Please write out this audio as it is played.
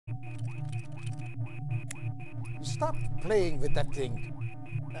Stop playing with that thing.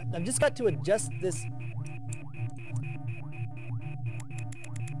 I've just got to adjust this.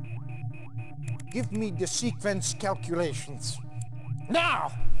 Give me the sequence calculations.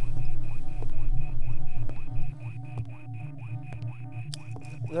 Now!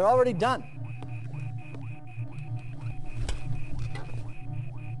 They're already done.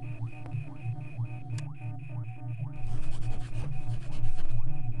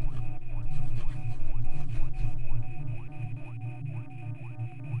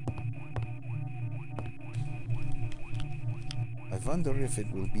 I wonder if it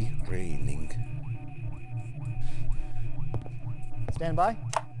will be raining. Stand by.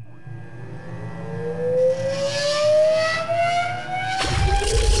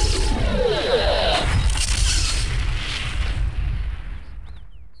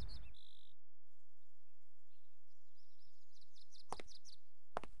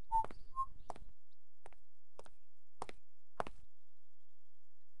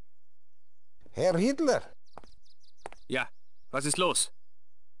 Herr Hitler? Ja, was ist los?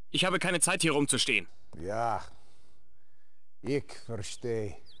 Ich habe keine Zeit, hier rumzustehen. Ja, ich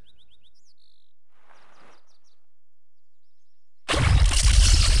verstehe.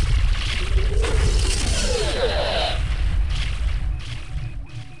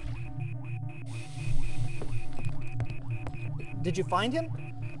 Did you find him?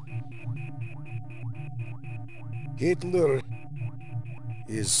 Hitler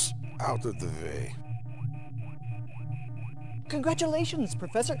is out of the way. Congratulations,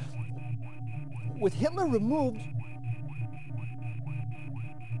 Professor. With Hitler removed...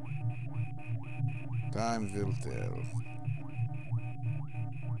 Time will tell.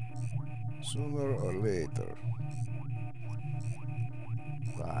 Sooner or later.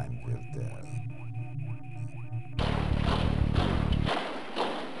 Time will tell.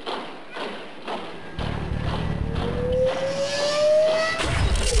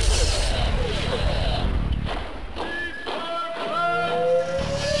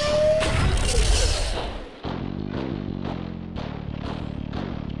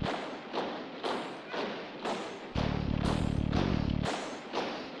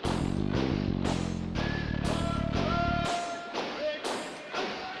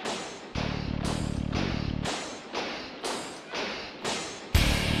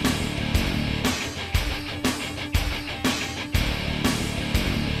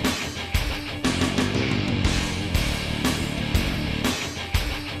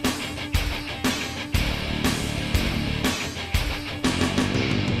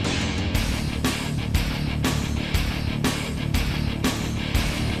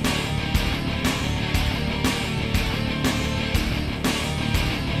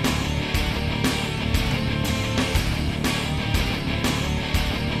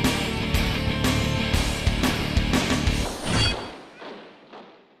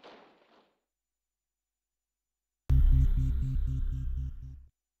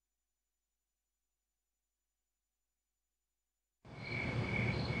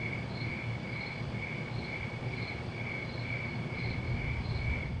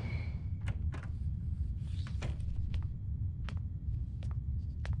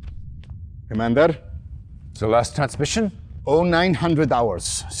 Commander? The last transmission? 0900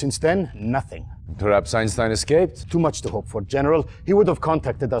 hours. Since then, nothing. Perhaps Einstein escaped? Too much to hope for, General. He would have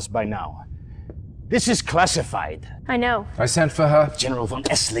contacted us by now. This is classified. I know. I sent for her. General von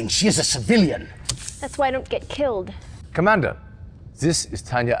Essling, she is a civilian. That's why I don't get killed. Commander, this is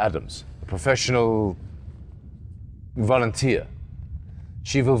Tanya Adams, a professional volunteer.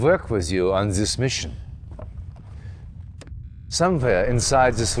 She will work with you on this mission. Somewhere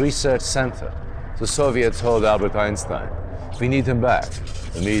inside this research center, the Soviets hold Albert Einstein. We need him back,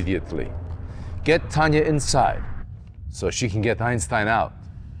 immediately. Get Tanya inside, so she can get Einstein out.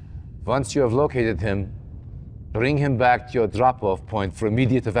 Once you have located him, bring him back to your drop-off point for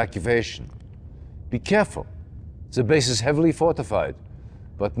immediate evacuation. Be careful. The base is heavily fortified,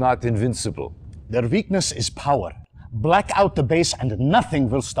 but not invincible. Their weakness is power. Black out the base and nothing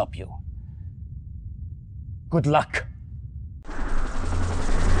will stop you. Good luck.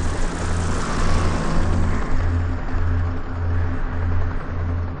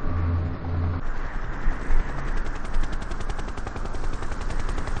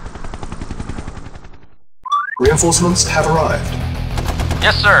 Reinforcements have arrived.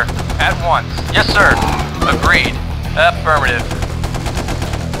 Yes, sir. At once. Yes, sir. Agreed. Affirmative.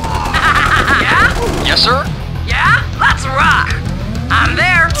 Yeah? Yes, sir. Yeah? Let's rock! I'm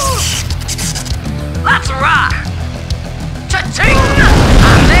there! Let's rock! Cha-ching!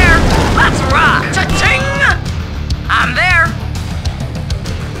 I'm there! Let's rock! Cha-ching! I'm there!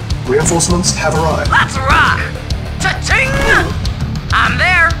 Reinforcements have arrived. Let's rock! Cha-ching! I'm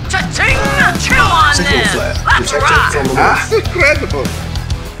there! Cha-ching! Chill on Signal this! flare Let's detected rock! from the north. Incredible!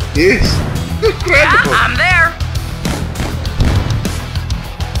 Yes, incredible! Yeah, I'm there!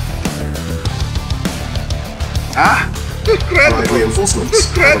 Incredible! Allied reinforcements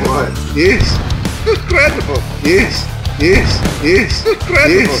have Incredible! arrived. Yes, incredible! Yes, yes, yes,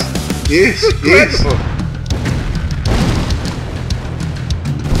 incredible! Yes, incredible!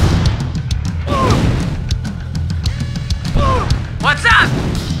 What's up?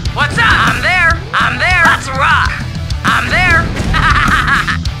 What's up? I'm there! I'm there! Let's rock! I'm there!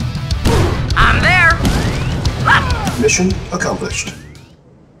 I'm there! Mission accomplished.